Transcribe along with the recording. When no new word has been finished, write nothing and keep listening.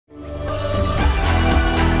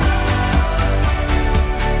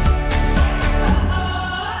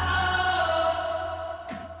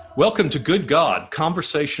Welcome to Good God,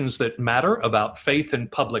 conversations that matter about faith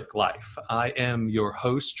and public life. I am your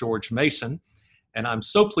host, George Mason, and I'm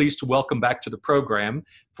so pleased to welcome back to the program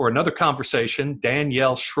for another conversation,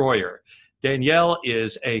 Danielle Shroyer. Danielle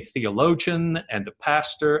is a theologian and a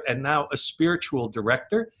pastor and now a spiritual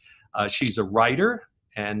director. She's a writer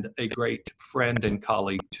and a great friend and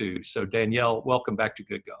colleague too. So Danielle, welcome back to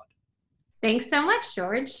Good God. Thanks so much,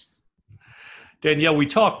 George. Danielle, we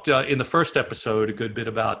talked in the first episode a good bit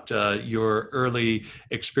about your early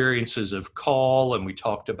experiences of call, and we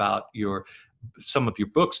talked about some of your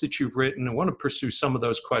books that you've written. I want to pursue some of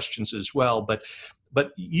those questions as well, but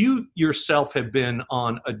you yourself have been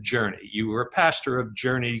on a journey. You were a pastor of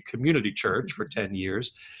Journey Community Church for 10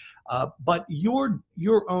 years, but your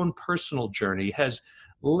own personal journey has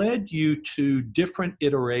led you to different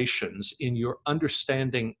iterations in your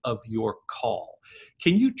understanding of your call.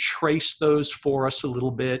 Can you trace those for us a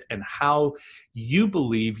little bit and how you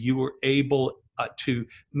believe you were able to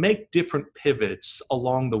make different pivots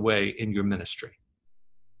along the way in your ministry?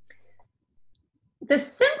 The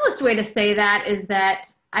simplest way to say that is that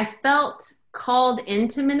I felt called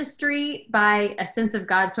into ministry by a sense of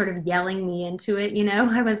God sort of yelling me into it. You know,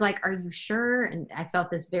 I was like, are you sure? And I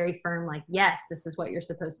felt this very firm, like, yes, this is what you're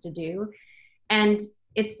supposed to do. And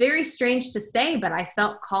it's very strange to say, but I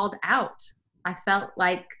felt called out. I felt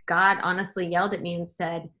like God honestly yelled at me and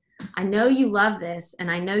said, I know you love this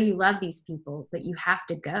and I know you love these people, but you have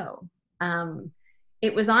to go.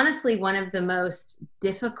 It was honestly one of the most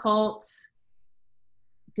difficult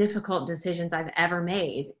decisions I've ever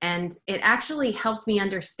made. And it actually helped me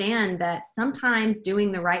understand that sometimes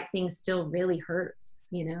doing the right thing still really hurts.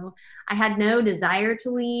 You know, I had no desire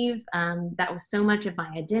to leave. That was so much of my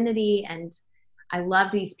identity. And I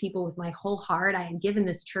loved these people with my whole heart. I had given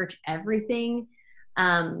this church everything.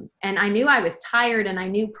 And I knew I was tired and I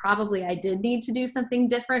knew probably I did need to do something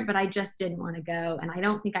different, but I just didn't want to go. And I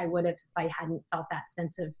don't think I would have if I hadn't felt that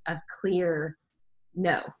sense of clear,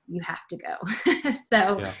 no, you have to go.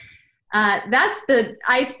 So yeah.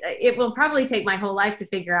 It will probably take my whole life to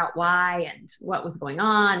figure out why and what was going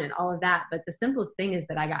on and all of that. But the simplest thing is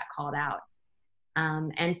that I got called out.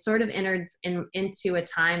 And sort of entered into a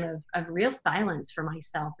time of real silence for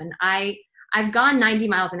myself. And I've gone 90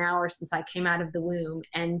 miles an hour since I came out of the womb.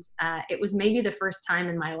 And it was maybe the first time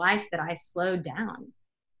in my life that I slowed down.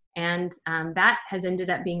 And that has ended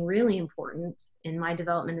up being really important in my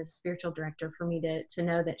development as a spiritual director for me to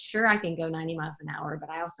know that, sure, I can go 90 miles an hour, but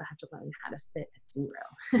I also have to learn how to sit at zero.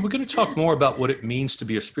 We're going to talk more about what it means to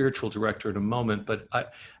be a spiritual director in a moment. But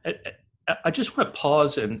I just want to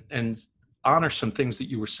pause and honor some things that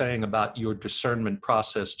you were saying about your discernment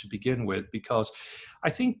process to begin with, because I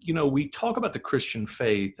think, you know, we talk about the Christian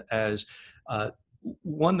faith as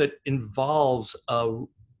one that involves a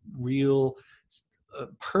real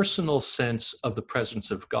personal sense of the presence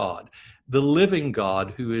of God, the living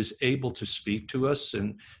God who is able to speak to us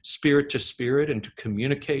and spirit to spirit and to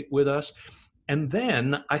communicate with us. And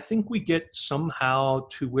then I think we get somehow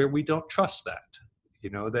to where we don't trust that. You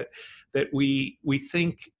know, that we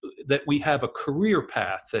think that we have a career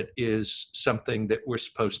path that is something that we're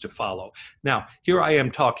supposed to follow. Now, here I am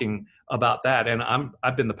talking about that, and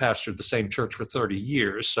I've been the pastor of the same church for 30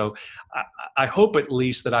 years, so I hope at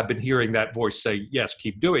least that I've been hearing that voice say, yes,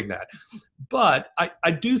 keep doing that. But I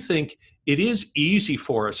do think it is easy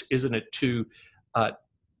for us, isn't it, to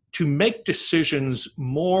make decisions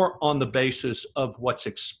more on the basis of what's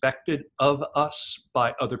expected of us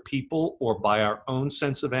by other people or by our own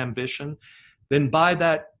sense of ambition than by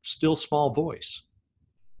that still small voice.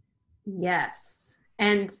 Yes.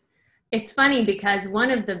 And it's funny because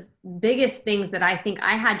one of the biggest things that I think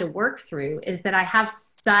I had to work through is that I have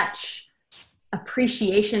such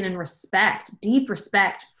appreciation and respect, deep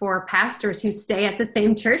respect for pastors who stay at the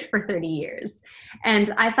same church for 30 years.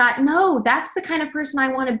 And I thought, no, that's the kind of person I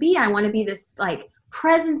want to be. I want to be this like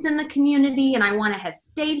presence in the community, and I want to have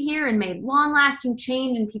stayed here and made long lasting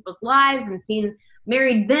change in people's lives and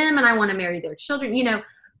married them, and I want to marry their children. You know,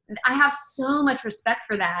 I have so much respect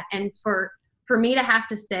for that. And for me to have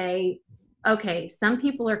to say, okay, some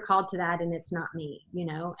people are called to that and it's not me, you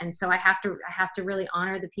know? And so I have to really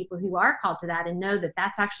honor the people who are called to that and know that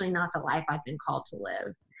that's actually not the life I've been called to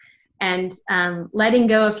live. And letting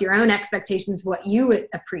go of your own expectations, what you would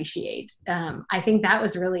appreciate. I think that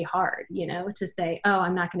was really hard, you know, to say, oh,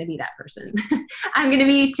 I'm not going to be that person. I'm going to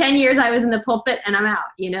be 10 years I was in the pulpit and I'm out,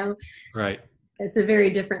 you know? Right. It's a very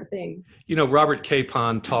different thing. You know, Robert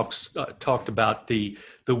Capon talked about the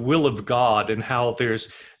will of God and how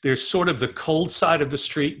there's sort of the cold side of the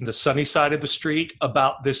street and the sunny side of the street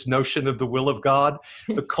about this notion of the will of God.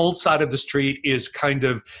 The cold side of the street is kind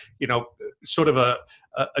of, you know, sort of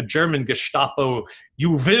a German Gestapo,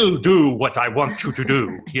 you will do what I want you to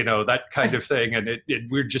do, that kind of thing. And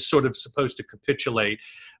we're just sort of supposed to capitulate.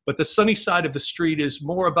 But the sunny side of the street is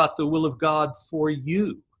more about the will of God for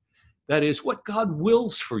you. That is what God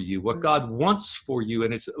wills for you, what God wants for you,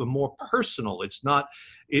 and it's more personal. It's not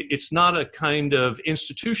a kind of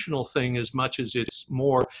institutional thing as much as it's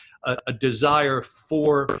more a desire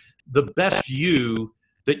for the best you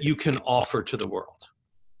that you can offer to the world.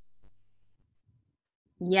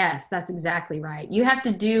 Yes, that's exactly right. You have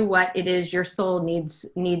to do what it is your soul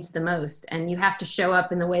needs the most, and you have to show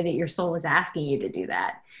up in the way that your soul is asking you to do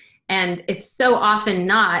that. And it's so often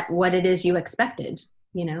not what it is you expected,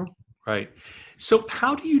 Right. So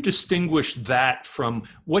how do you distinguish that from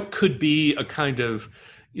what could be a kind of,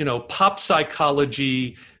 pop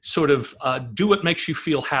psychology, sort of do what makes you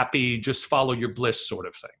feel happy, just follow your bliss sort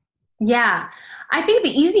of thing? Yeah. I think the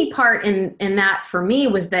easy part in that for me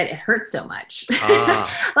was that it hurt so much.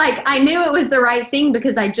 Like I knew it was the right thing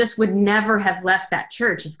because I just would never have left that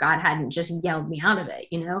church if God hadn't just yelled me out of it,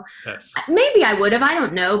 Yes. Maybe I would have, I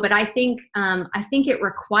don't know, but I think it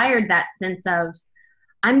required that sense of,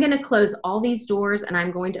 I'm going to close all these doors and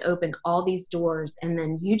I'm going to open all these doors, and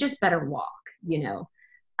then you just better walk,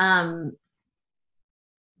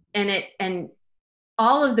 and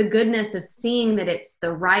all of the goodness of seeing that it's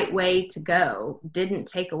the right way to go didn't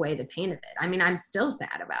take away the pain of it. I mean, I'm still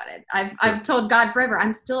sad about it. I've told God forever,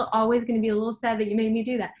 I'm still always going to be a little sad that you made me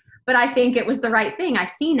do that. But I think it was the right thing. I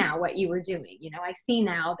see now what you were doing. I see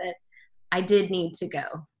now that I did need to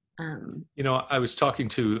go. I was talking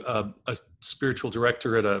to a spiritual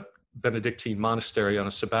director at a Benedictine monastery on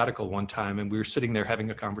a sabbatical one time, and we were sitting there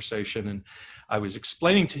having a conversation, and I was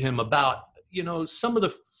explaining to him about, some of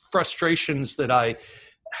the frustrations that I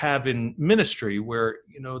have in ministry where,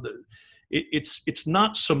 it's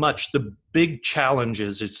not so much the big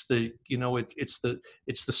challenges. It's the,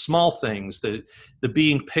 it's the small things, the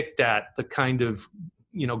being picked at, the kind of,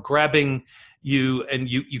 grabbing you, and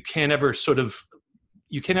you can't ever so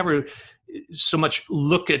much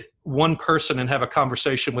look at one person and have a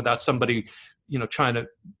conversation without somebody, trying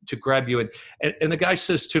to grab you. And the guy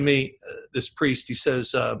says to me, this priest, he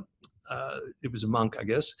says, it was a monk, I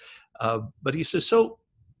guess. But he says, so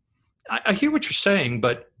I hear what you're saying,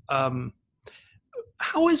 but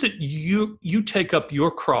how is it you take up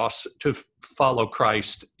your cross to follow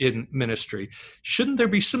Christ in ministry? Shouldn't there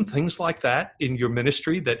be some things like that in your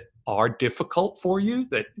ministry that are difficult for you,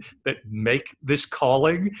 that make this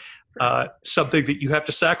calling something that you have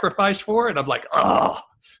to sacrifice for? And I'm like, oh,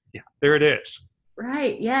 yeah, there it is.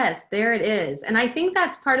 Right. Yes, there it is. And I think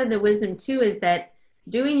that's part of the wisdom too, is that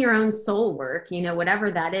doing your own soul work,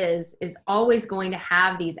 whatever that is always going to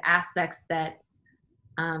have these aspects that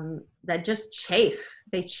just chafe.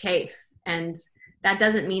 They chafe. And that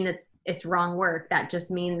doesn't mean it's wrong work. That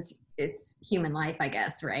just means it's human life, I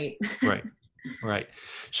guess. Right. Right. Right.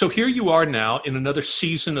 So here you are now in another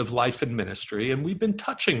season of life and ministry, and we've been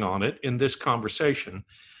touching on it in this conversation.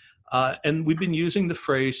 And we've been using the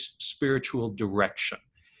phrase spiritual direction.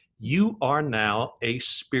 You are now a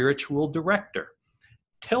spiritual director.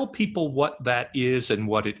 Tell people what that is and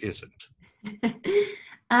what it isn't.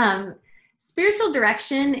 Spiritual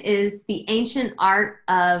direction is the ancient art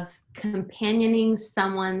of companioning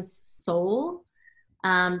someone's soul.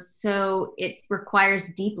 So it requires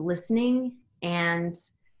deep listening and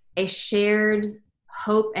a shared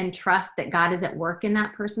hope and trust that God is at work in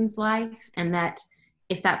that person's life, and that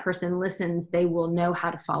if that person listens, they will know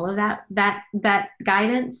how to follow that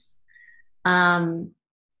guidance.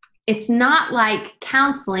 It's not like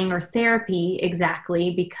counseling or therapy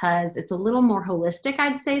exactly, because it's a little more holistic,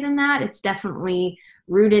 I'd say, than that. It's definitely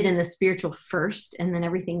rooted in the spiritual first, and then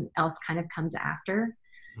everything else kind of comes after.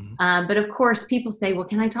 Mm-hmm. But of course, people say, well,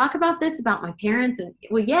 can I talk about this about my parents? And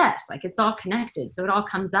well, yes, like it's all connected. So it all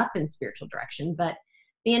comes up in spiritual direction. But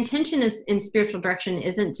the intention is in spiritual direction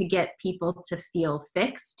isn't to get people to feel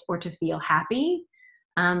fixed or to feel happy.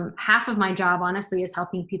 Half of my job, honestly, is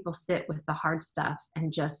helping people sit with the hard stuff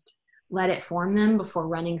and just let it form them before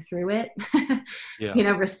running through it.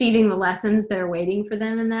 Yeah. Receiving the lessons that are waiting for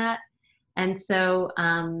them in that. And so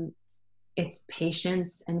it's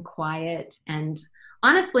patience and quiet. And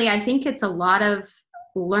honestly, I think it's a lot of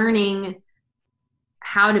learning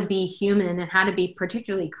how to be human and how to be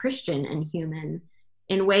particularly Christian and human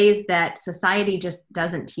in ways that society just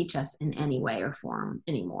doesn't teach us in any way or form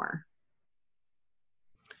anymore.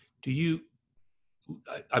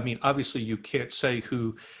 Obviously you can't say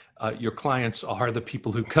who your clients are, the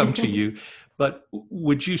people who come to you, but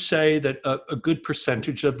would you say that a good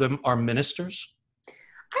percentage of them are ministers?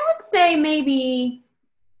 I would say maybe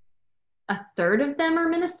a third of them are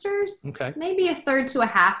ministers, Okay. maybe a third to a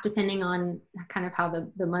half, depending on kind of how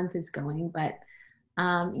the month is going. But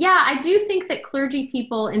yeah, I do think that clergy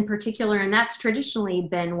people in particular, and that's traditionally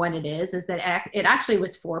been what it is that it actually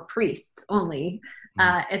was for priests only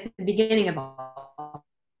at the beginning of all.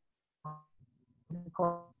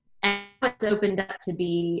 And it's opened up to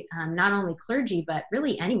be not only clergy, but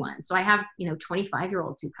really anyone. So I have,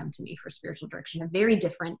 25-year-olds who come to me for spiritual direction, have very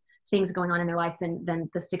different things going on in their life than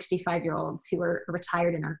the 65-year-olds who are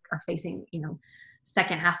retired and are facing,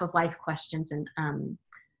 second half of life questions. And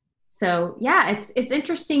so, yeah, it's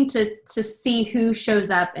interesting to see who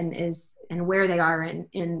shows up and where they are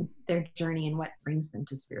in their journey and what brings them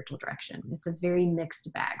to spiritual direction. It's a very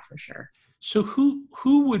mixed bag for sure. So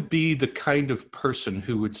who would be the kind of person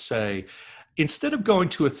who would say, instead of going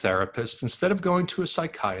to a therapist, instead of going to a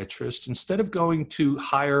psychiatrist, instead of going to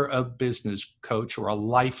hire a business coach or a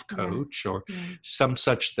life coach or some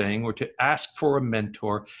such thing, or to ask for a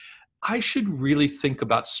mentor, I should really think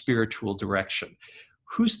about spiritual direction?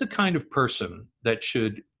 Who's the kind of person that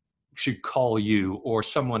should call you or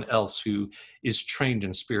someone else who is trained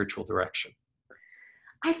in spiritual direction?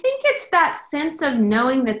 I think it's that sense of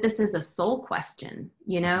knowing that this is a soul question.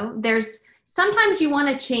 There's sometimes you want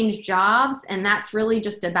to change jobs, and that's really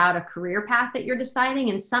just about a career path that you're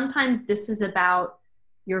deciding. And sometimes this is about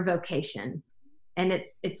your vocation, and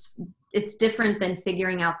it's different than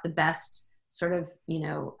figuring out the best sort of,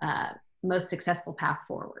 most successful path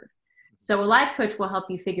forward. So a life coach will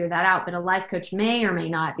help you figure that out, but a life coach may or may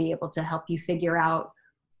not be able to help you figure out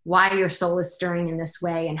why your soul is stirring in this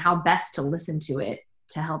way and how best to listen to it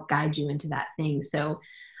to help guide you into that thing. So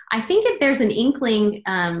I think if there's an inkling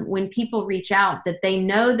when people reach out that they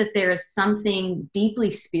know that there is something deeply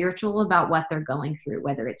spiritual about what they're going through,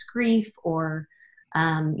 whether it's grief or,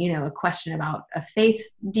 a question about a faith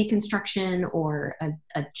deconstruction or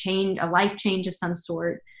a life change of some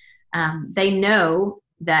sort, they know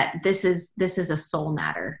that this is a soul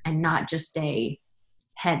matter and not just a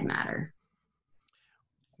head matter.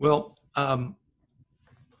 Well,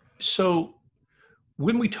 so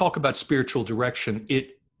when we talk about spiritual direction,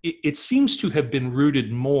 it seems to have been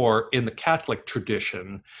rooted more in the Catholic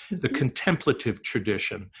tradition, the contemplative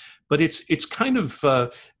tradition, but it's kind of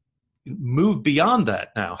moved beyond that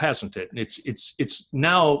now, hasn't it? It's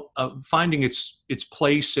now finding its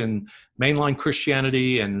place in mainline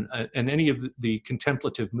Christianity and any of the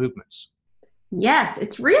contemplative movements. Yes,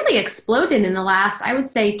 it's really exploded in the last, I would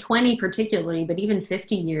say 20 particularly, but even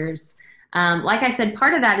 50 years. Like I said,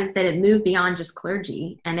 part of that is that it moved beyond just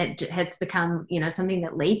clergy, and it has become, something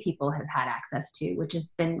that lay people have had access to, which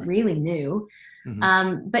has been really new.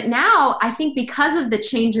 But now I think because of the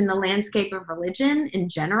change in the landscape of religion in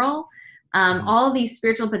general, all of these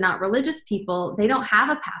spiritual but not religious people, they don't have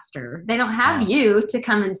a pastor. They don't have you to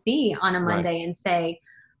come and see on a Monday and say,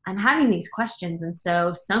 I'm having these questions. And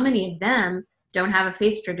so many of them don't have a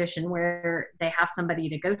faith tradition where they have somebody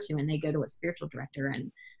to go to, and they go to a spiritual director.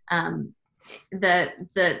 And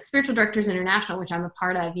the Spiritual Directors International, which I'm a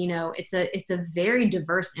part of, it's a very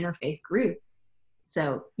diverse interfaith group.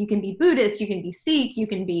 So you can be Buddhist, you can be Sikh, you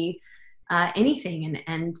can be anything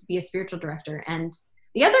and be a spiritual director. And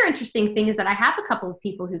the other interesting thing is that I have a couple of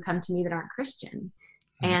people who come to me that aren't Christian.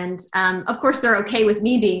 And of course, they're okay with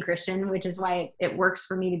me being Christian, which is why it works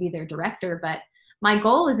for me to be their director. But my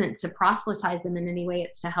goal isn't to proselytize them in any way.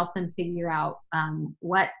 It's to help them figure out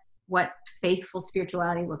what faithful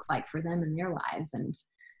spirituality looks like for them in their lives. And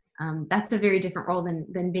that's a very different role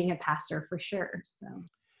than being a pastor, for sure. So.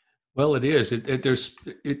 Well, it is.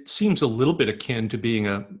 It seems a little bit akin to being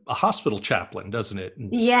a hospital chaplain, doesn't it?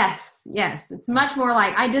 Yes. It's much more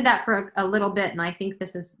like, I did that for a little bit, and I think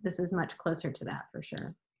this is much closer to that for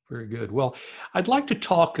sure. Very good. Well, I'd like to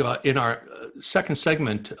talk in our second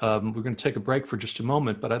segment. We're going to take a break for just a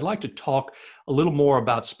moment, but I'd like to talk a little more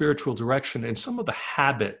about spiritual direction and some of the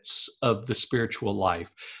habits of the spiritual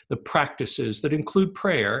life, the practices that include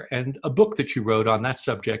prayer, and a book that you wrote on that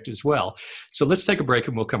subject as well. So let's take a break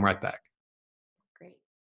and we'll come right back. Great.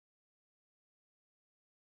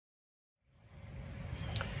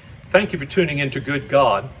 Thank you for tuning in to Good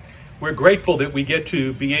God. We're grateful that we get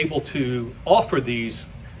to be able to offer these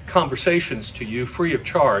conversations to you free of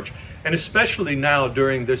charge, and especially now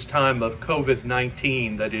during this time of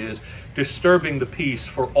COVID-19 that is disturbing the peace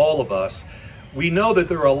for all of us. We know that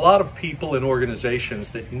there are a lot of people and organizations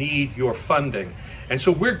that need your funding, and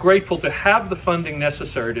so we're grateful to have the funding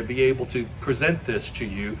necessary to be able to present this to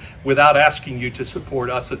you without asking you to support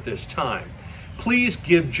us at this time. Please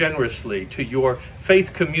give generously to your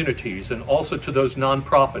faith communities and also to those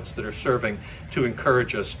nonprofits that are serving to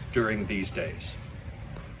encourage us during these days.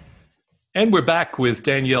 And we're back with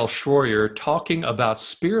Danielle Shroyer talking about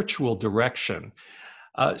spiritual direction.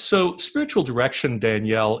 So, spiritual direction,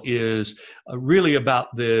 Danielle, is really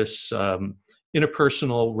about this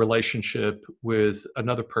interpersonal relationship with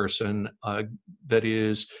another person that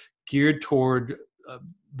is geared toward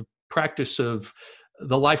the practice of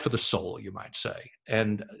the life of the soul, you might say,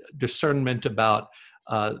 and discernment about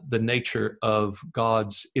the nature of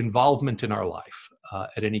God's involvement in our life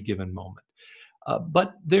at any given moment.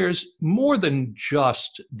 But there's more than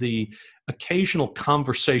just the occasional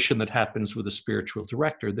conversation that happens with a spiritual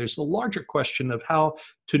director. There's the larger question of how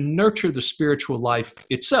to nurture the spiritual life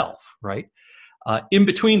itself, right? In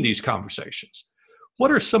between these conversations.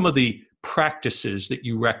 What are some of the practices that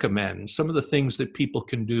you recommend, some of the things that people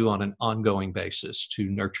can do on an ongoing basis to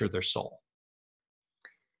nurture their soul?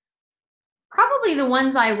 Probably the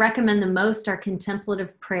ones I recommend the most are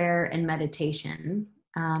contemplative prayer and meditation.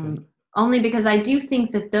 Good. Only because I do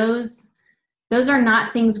think that those are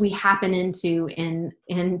not things we happen into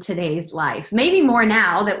in today's life. Maybe more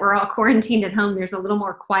now that we're all quarantined at home, there's a little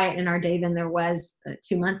more quiet in our day than there was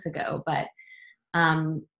 2 months ago. But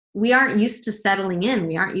we aren't used to settling in.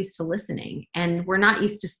 We aren't used to listening, and we're not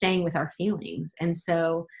used to staying with our feelings. And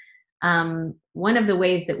so one of the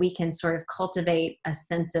ways that we can sort of cultivate a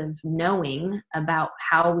sense of knowing about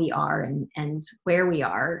how we are and where we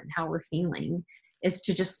are and how we're feeling is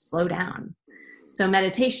to just slow down. So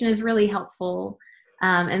meditation is really helpful.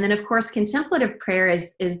 And then, of course, contemplative prayer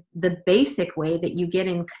is the basic way that you get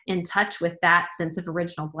in touch with that sense of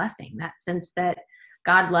original blessing, that sense that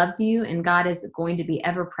God loves you and God is going to be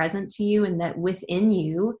ever present to you, and that within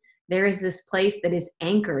you, there is this place that is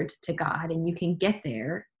anchored to God, and you can get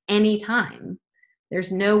there anytime.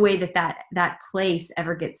 There's no way that place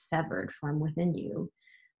ever gets severed from within you.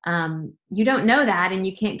 You don't know that, and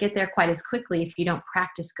you can't get there quite as quickly if you don't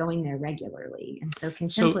practice going there regularly. And so So,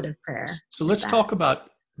 contemplative prayer so is let's that. talk about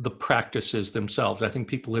the practices themselves. I think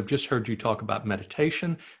people have just heard you talk about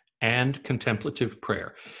meditation and contemplative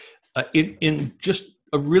prayer. In just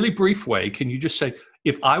a really brief way, can you just say,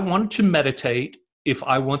 if I wanted to meditate, if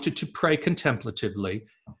I wanted to pray contemplatively,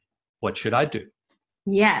 what should I do?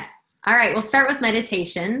 Yes. All right. We'll start with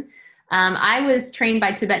meditation. I was trained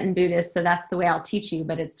by Tibetan Buddhists, so that's the way I'll teach you,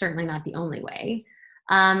 but it's certainly not the only way.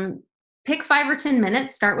 Pick 5 or 10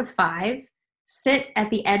 minutes, start with 5. Sit at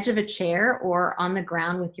the edge of a chair or on the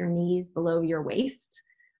ground with your knees below your waist.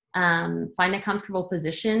 Find a comfortable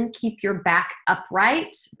position. Keep your back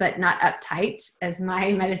upright, but not uptight, as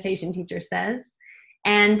my meditation teacher says.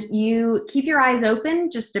 And you keep your eyes open,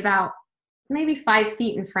 just about maybe 5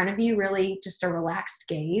 feet in front of you, really just a relaxed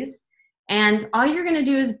gaze. And all you're going to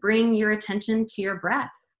do is bring your attention to your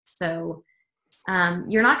breath. So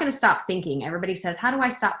you're not going to stop thinking. Everybody says, how do I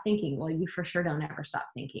stop thinking? Well, you for sure don't ever stop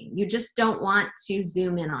thinking. You just don't want to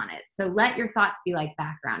zoom in on it. So let your thoughts be like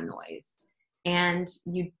background noise. And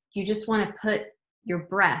you just want to put your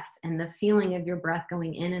breath and the feeling of your breath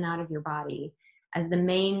going in and out of your body as the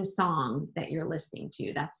main song that you're listening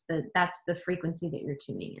to. That's the frequency that you're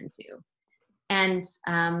tuning into. And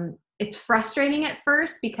it's frustrating at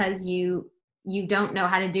first because you don't know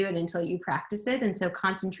how to do it until you practice it. And so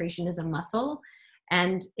concentration is a muscle,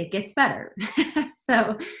 and it gets better.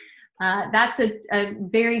 So that's a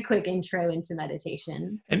very quick intro into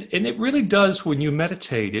meditation. And it really does, when you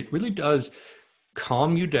meditate, it really does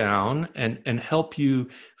calm you down and help you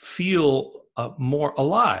feel more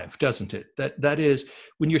alive, doesn't it? That is,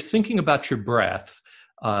 when you're thinking about your breath,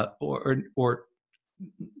 or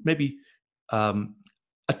maybe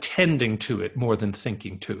attending to it more than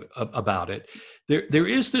thinking about it. There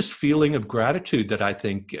is this feeling of gratitude that I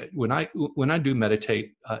think when I do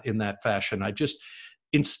meditate in that fashion, I just,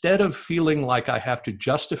 instead of feeling like I have to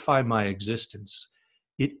justify my existence,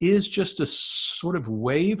 it is just a sort of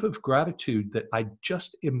wave of gratitude that I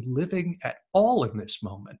just am living at all in this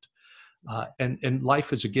moment, and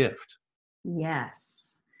life is a gift.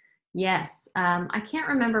 Yes. Yes. I can't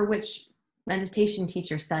remember which meditation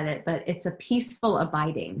teacher said it, but it's a peaceful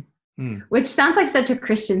abiding, which sounds like such a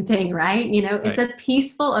Christian thing, right? It's Right. a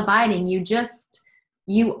peaceful abiding.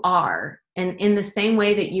 You are, and in the same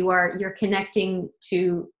way that you're connecting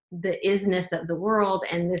to the isness of the world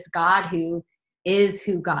and this God who is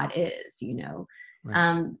who God is,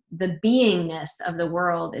 Right. the beingness of the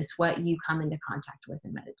world is what you come into contact with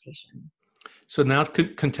in meditation. So now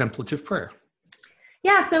contemplative prayer.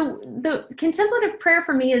 Yeah, so the contemplative prayer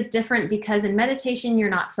for me is different because in meditation, you're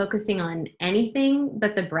not focusing on anything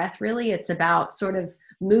but the breath, really. It's about sort of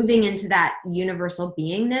moving into that universal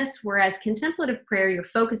beingness, whereas contemplative prayer, your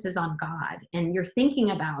focus is on God, and you're thinking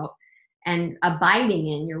about and abiding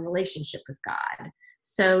in your relationship with God.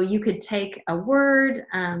 So you could take a word.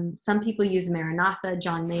 Some people use Maranatha.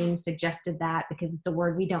 John Main suggested that because it's a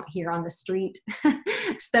word we don't hear on the street.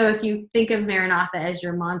 So if you think of Maranatha as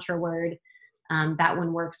your mantra word, that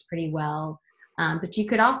one works pretty well. But you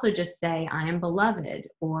could also just say, I am beloved,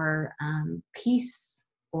 or peace,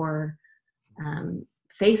 or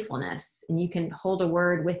faithfulness. And you can hold a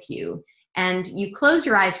word with you. And you close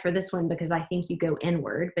your eyes for this one because I think you go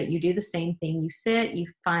inward, but you do the same thing. You sit, you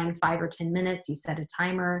find 5 or 10 minutes, you set a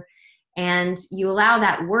timer, and you allow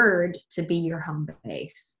that word to be your home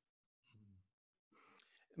base.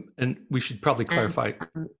 And we should probably clarify.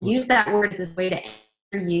 Use that word as this way to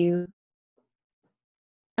enter you.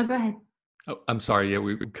 Oh, go ahead. Oh, I'm sorry. Yeah,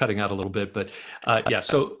 we're cutting out a little bit, but yeah.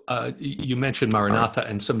 So you mentioned Maranatha,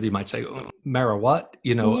 and somebody might say, oh, Mara what?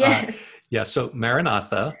 Yes. Yeah. So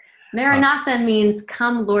Maranatha. Maranatha means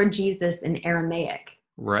 "Come, Lord Jesus" in Aramaic.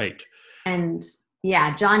 Right. And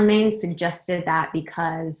yeah, John Main suggested that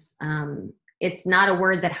because it's not a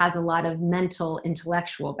word that has a lot of mental,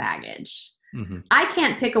 intellectual baggage. Mm-hmm. I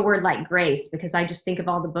can't pick a word like grace because I just think of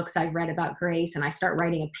all the books I've read about grace, and I start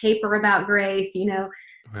writing a paper about grace,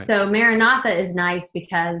 Right. So Maranatha is nice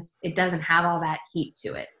because it doesn't have all that heat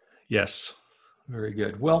to it. Yes. Very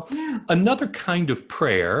good. Well, another kind of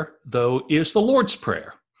prayer, though, is the Lord's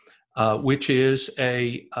Prayer, which is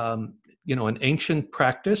an ancient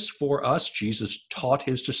practice for us. Jesus taught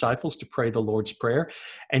his disciples to pray the Lord's Prayer.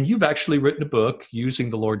 And you've actually written a book using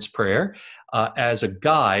the Lord's Prayer as a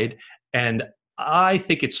guide. And I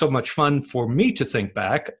think it's so much fun for me to think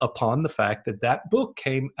back upon the fact that that book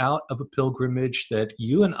came out of a pilgrimage that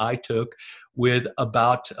you and I took with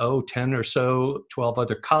about, 10 or so, 12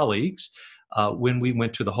 other colleagues when we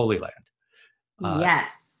went to the Holy Land.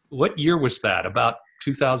 Yes. What year was that? About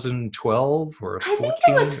 2012 or 14? I think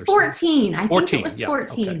it was 14. I think it was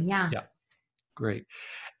 14. Okay. Yeah. Great.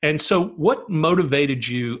 And so what motivated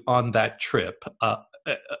you on that trip?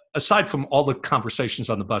 Aside from all the conversations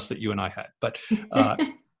on the bus that you and I had, but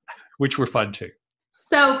which were fun too.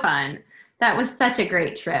 So fun. That was such a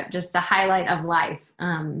great trip, just a highlight of life.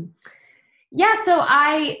 So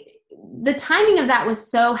the timing of that was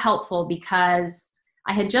so helpful because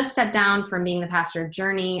I had just stepped down from being the pastor of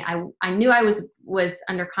Journey. I knew I was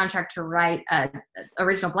under contract to write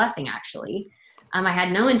Original Blessing, actually. I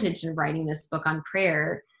had no intention of writing this book on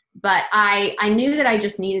prayer, but I knew that I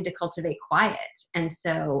just needed to cultivate quiet. And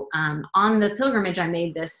so on the pilgrimage, I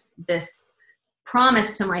made this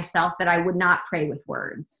promise to myself that I would not pray with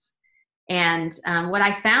words. And what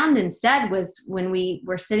I found instead was when we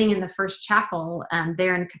were sitting in the first chapel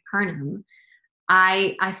there in Capernaum,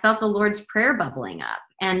 I felt the Lord's Prayer bubbling up.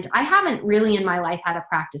 And I haven't really in my life had a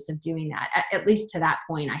practice of doing that. At least to that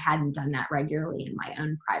point, I hadn't done that regularly in my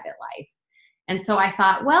own private life. And so I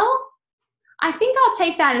thought, well, I think I'll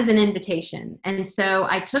take that as an invitation. And so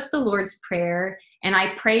I took the Lord's Prayer and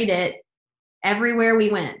I prayed it everywhere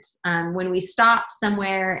we went. When we stopped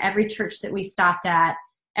somewhere, every church that we stopped at,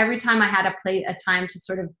 every time I had a time to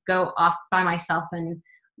sort of go off by myself and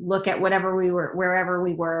look at wherever we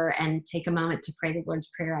were and take a moment to pray the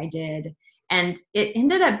Lord's Prayer, I did. And it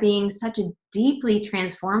ended up being such a deeply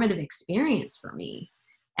transformative experience for me.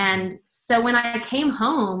 And so when I came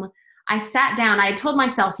home, I sat down. I told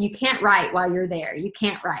myself, you can't write while you're there. You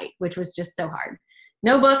can't write, which was just so hard.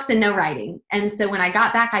 No books and no writing. And so when I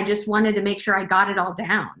got back, I just wanted to make sure I got it all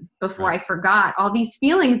down before I forgot all these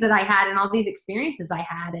feelings that I had and all these experiences I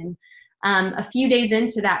had. And a few days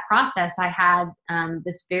into that process, I had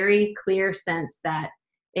this very clear sense that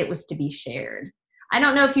it was to be shared. I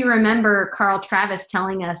don't know if you remember Carl Travis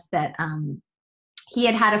telling us that he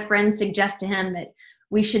had a friend suggest to him that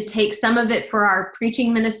we should take some of it for our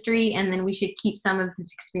preaching ministry and then we should keep some of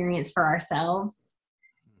this experience for ourselves.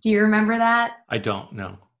 Do you remember that? I don't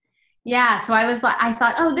know. Yeah. So I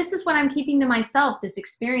thought, oh, this is what I'm keeping to myself, this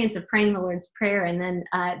experience of praying the Lord's Prayer. And then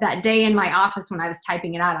that day in my office when I was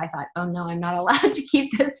typing it out, I thought, oh no, I'm not allowed to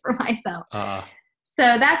keep this for myself.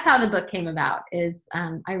 So that's how the book came about, is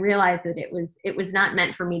I realized that it was not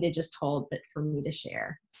meant for me to just hold, but for me to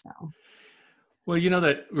share. So. Well,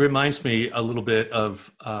 that reminds me a little bit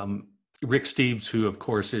of Rick Steves, who, of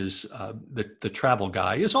course, is the travel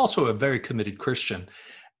guy, is also a very committed Christian.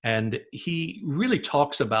 And he really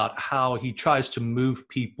talks about how he tries to move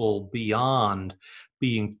people beyond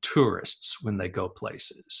being tourists when they go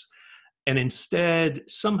places, and instead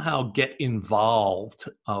somehow get involved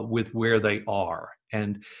with where they are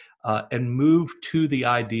and move to the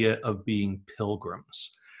idea of being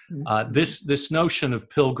pilgrims. This notion of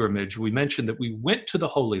pilgrimage, we mentioned that we went to the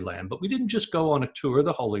Holy Land, but we didn't just go on a tour of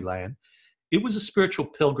the Holy Land. It was a spiritual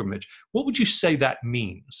pilgrimage. What would you say that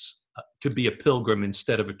means, to be a pilgrim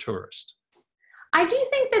instead of a tourist? I do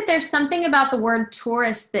think that there's something about the word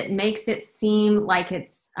tourist that makes it seem like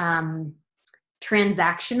it's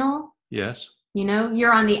transactional. Yes. You know,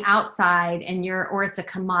 you're on the outside and or it's a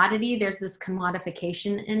commodity. There's this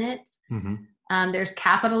commodification in it. Mm-hmm. There's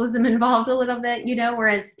capitalism involved a little bit, you know,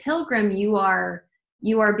 whereas pilgrim, you are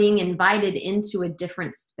being invited into a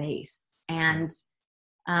different space, and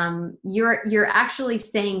you're actually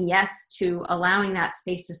saying yes to allowing that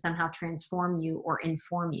space to somehow transform you or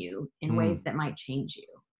inform you in ways that might change you.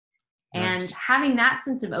 And Nice. having that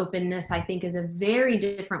sense of openness, I think, is a very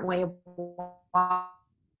different way of for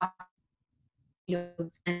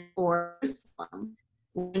Jerusalem,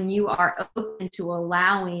 when you are open to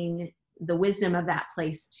allowing the wisdom of that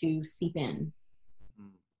place to seep in.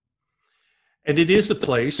 And it is a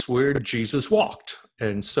place where Jesus walked.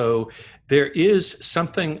 And so there is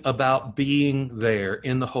something about being there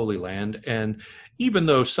in the Holy Land. And even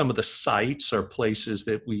though some of the sites are places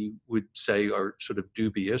that we would say are sort of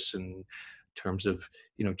dubious in terms of,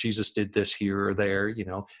 Jesus did this here or there,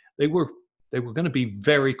 they were going to be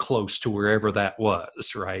very close to wherever that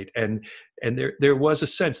was, right? And there was a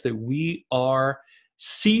sense that we are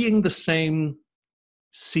seeing the same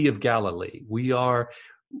Sea of Galilee. We are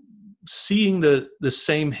seeing the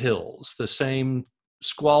same hills, the same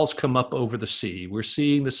squalls come up over the sea. We're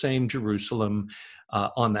seeing the same Jerusalem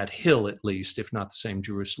on that hill, at least, if not the same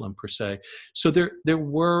Jerusalem per se. So there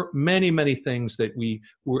were many, many things that we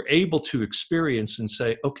were able to experience and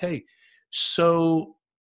say, okay, so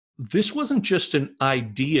this wasn't just an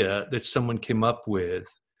idea that someone came up with.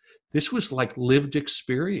 This was like lived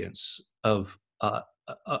experience of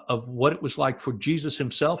what it was like for Jesus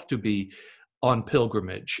himself to be on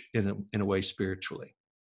pilgrimage in a way spiritually.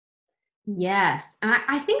 Yes. And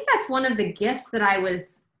I think that's one of the gifts that I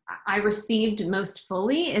received most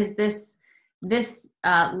fully, is this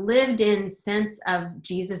lived in sense of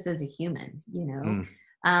Jesus as a human,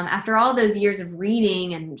 after all those years of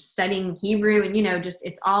reading and studying Hebrew and, just,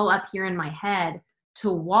 it's all up here in my head,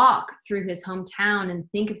 to walk through his hometown and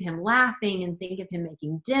think of him laughing and think of him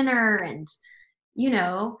making dinner and,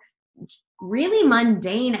 really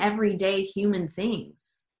mundane, everyday human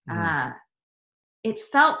things. It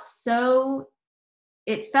felt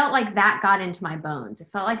like that got into my bones. It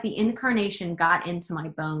felt like the incarnation got into my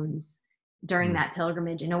bones during that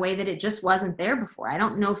pilgrimage in a way that it just wasn't there before. I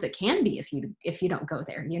don't know if it can be if you don't go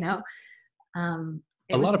there,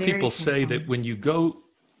 A lot of people say that when you go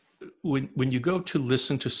to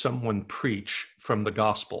listen to someone preach from the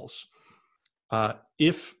Gospels,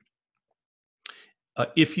 if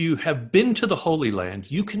you have been to the Holy Land,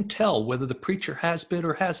 you can tell whether the preacher has been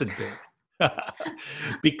or hasn't been.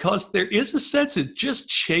 Because there is a sense it just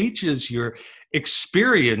changes your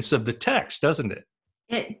experience of the text, doesn't it?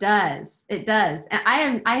 It does. It does.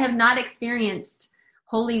 I have not experienced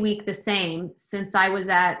Holy Week the same since I was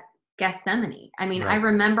at Gethsemane. I mean, right. I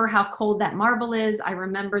remember how cold that marble is. I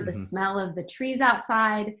remember the smell of the trees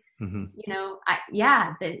outside.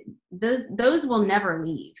 Those will never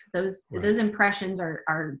leave. Those impressions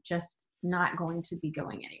are just not going to be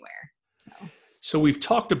going anywhere. So we've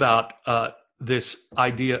talked about this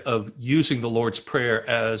idea of using the Lord's Prayer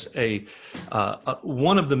as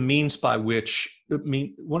one of the means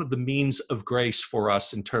of grace for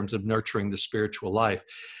us in terms of nurturing the spiritual life.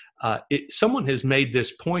 Someone has made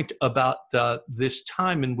this point about this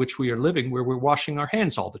time in which we are living, where we're washing our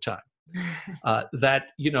hands all the time.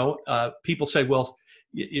 People say, well,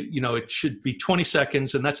 it should be 20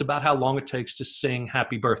 seconds, and that's about how long it takes to sing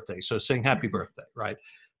happy birthday. So sing happy birthday, right?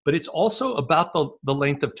 But it's also about the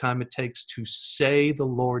length of time it takes to say the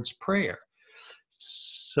Lord's Prayer.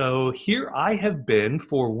 So here I have been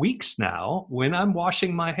for weeks now, when I'm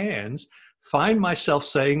washing my hands, find myself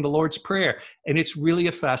saying the Lord's Prayer. And it's really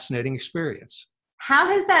a fascinating experience. How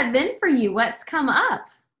has that been for you? What's come up?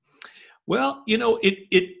 Well,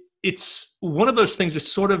 it's one of those things.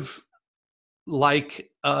 It's sort of like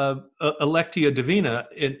Electia Divina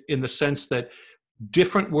in the sense that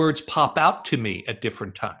different words pop out to me at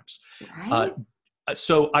different times. Right.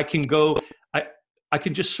 So I can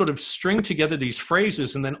just sort of string together these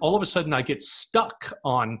phrases, and then all of a sudden I get stuck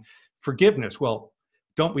on forgiveness. Well,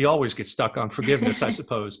 don't we always get stuck on forgiveness, I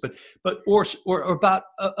suppose, or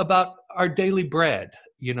about our daily bread,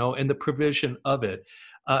 and the provision of it.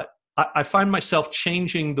 I find myself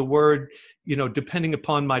changing the word, depending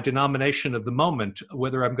upon my denomination of the moment,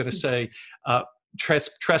 whether I'm going to say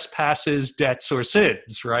trespasses, debts, or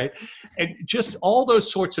sins, right? And just all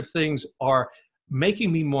those sorts of things are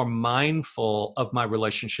making me more mindful of my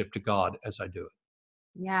relationship to God as I do it.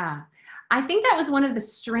 Yeah. I think that was one of the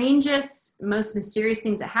strangest, most mysterious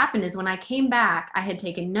things that happened, is when I came back, I had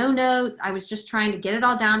taken no notes. I was just trying to get it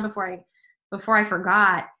all down before I before I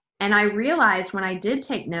forgot. And I realized when I did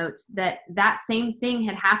take notes that that same thing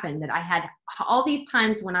had happened, that I had all these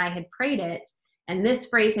times when I had prayed it and this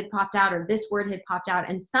phrase had popped out or this word had popped out.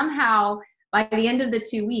 And somehow by the end of the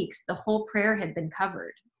 2 weeks, the whole prayer had been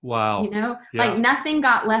covered. Wow. Like Yeah. nothing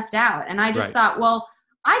got left out. And I just Right. thought, well,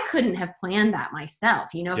 I couldn't have planned that myself.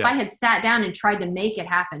 If I Yes. had sat down and tried to make it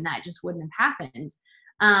happen, that just wouldn't have happened.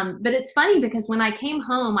 But it's funny because when I came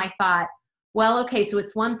home, I thought, well, okay, so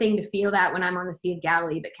it's one thing to feel that when I'm on the Sea of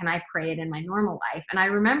Galilee, but can I pray it in my normal life? And I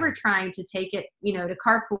remember trying to take it, to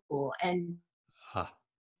carpool and Ah,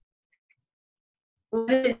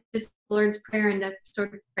 what is this Lord's Prayer and to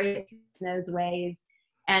sort of pray it in those ways.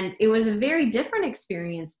 And it was a very different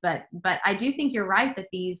experience, but I do think you're right that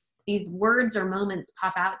these words or moments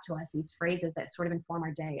pop out to us, these phrases that sort of inform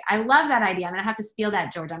our day. I love that idea. I'm gonna have to steal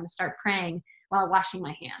that, George. I'm gonna start praying while washing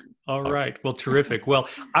my hands. all right. Well, terrific. Well,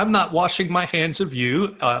 I'm not washing my hands of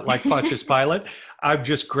you like Pontius Pilate. I'm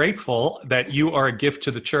just grateful that you are a gift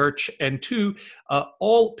to the church and to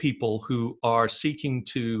all people who are seeking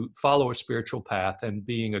to follow a spiritual path and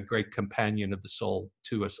being a great companion of the soul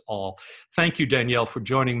to us all. Thank you, Danielle, for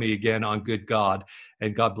joining me again on Good God,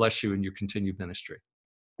 and God bless you in your continued ministry.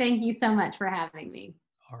 Thank you so much for having me.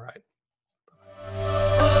 All right.